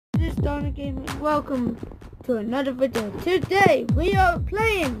Stoner Gaming. Welcome to another video. Today we are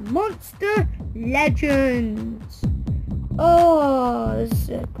playing Monster Legends. Oh, this is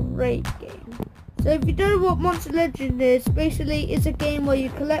a great game. So if you don't know what Monster Legend is, basically it's a game where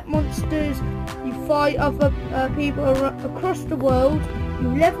you collect monsters, you fight other people across the world,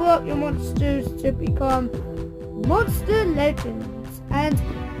 you level up your monsters to become Monster Legends. And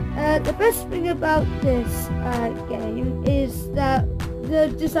the best thing about this game is that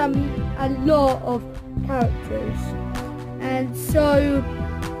there's just a lot of characters, and so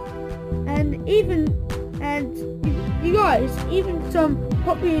you guys, even some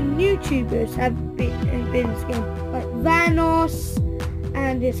popular YouTubers have been in this game, like Vanoss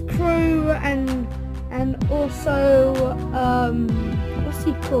and his crew, and also what's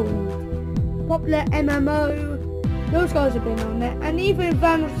he called, popular MMO. Those guys have been on there, and even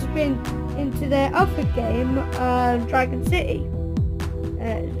Vanoss has been into their other game, Dragon City.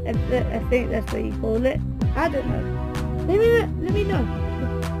 I think that's what you call it. I don't know. Let me know.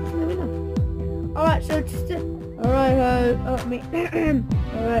 Alright, so just alright, alright,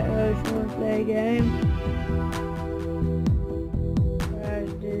 host, wanna play a game?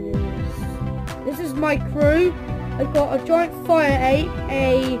 This is my crew. I've got a giant fire ape,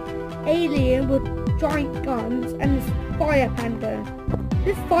 a alien with giant guns, and this fire panda.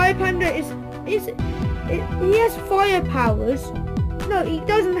 This fire panda he has fire powers. No, he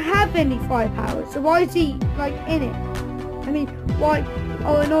doesn't have any fire powers, so why is he like in it? I mean, why?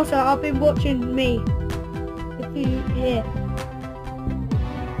 Oh, and also I've been watching me. If you hear,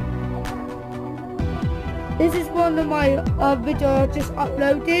 this is one of my videos I just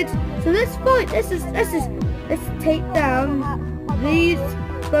uploaded. So let's fight. Let's take down these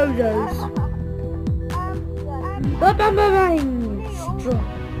bozos.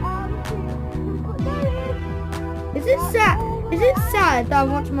 Is it sad? Is it sad that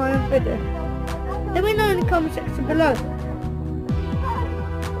I'm watching my own video? Let me know in the comment section below.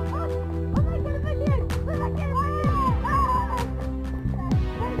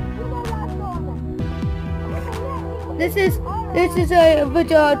 This is a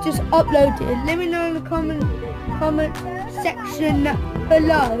video I just uploaded. Let me know in the comment section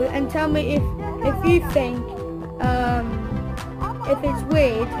below and tell me if you think if it's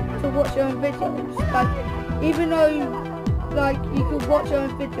weird to watch your own videos. Like, even though like you could watch your own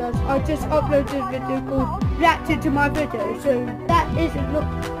videos, I just uploaded a video called Reacted to My Video, so that isn't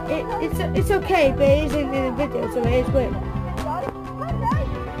it's okay, but it isn't in a video, so it is weird.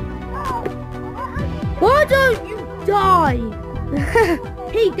 Why don't you die?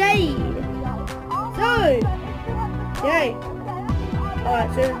 He died. So yay. Alright,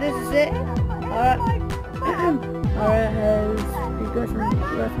 so this is it. Alright. Alright, we got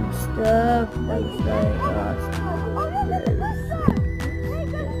some stuff. That was very fast.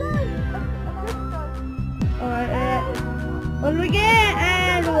 What do we get?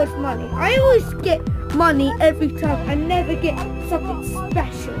 And what's money? I always get money every time. I never get something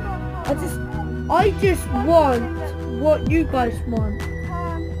special. I just want what you guys want.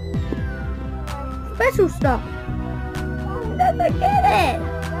 Special stuff. Never get it.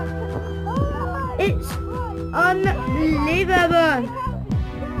 It's unbelievable.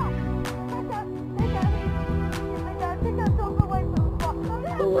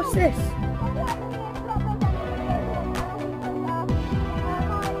 Oh, what's this?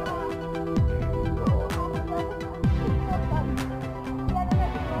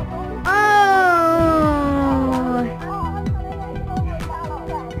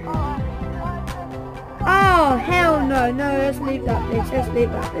 Oh, hell no, let's leave that place,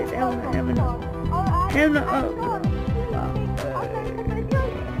 hell no,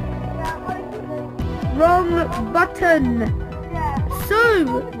 wrong button. So,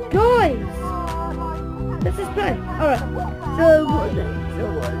 guys, let's just play. Alright, so what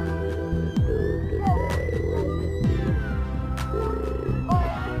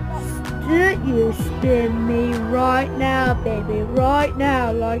you spin me right now, baby, right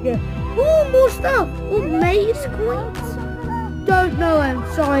now, like a more stuff. Maze coins? Don't know, I'm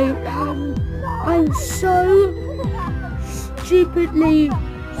sorry. I'm so stupidly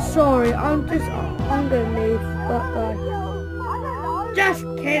sorry. I'm gonna leave. Bye. Just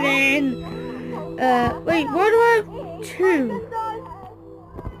kidding. Wait, why do I have two?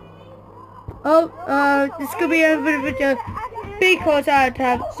 Oh, this could be over the video because I had to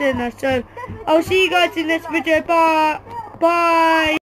have dinner. So I'll see you guys in this video. Bye.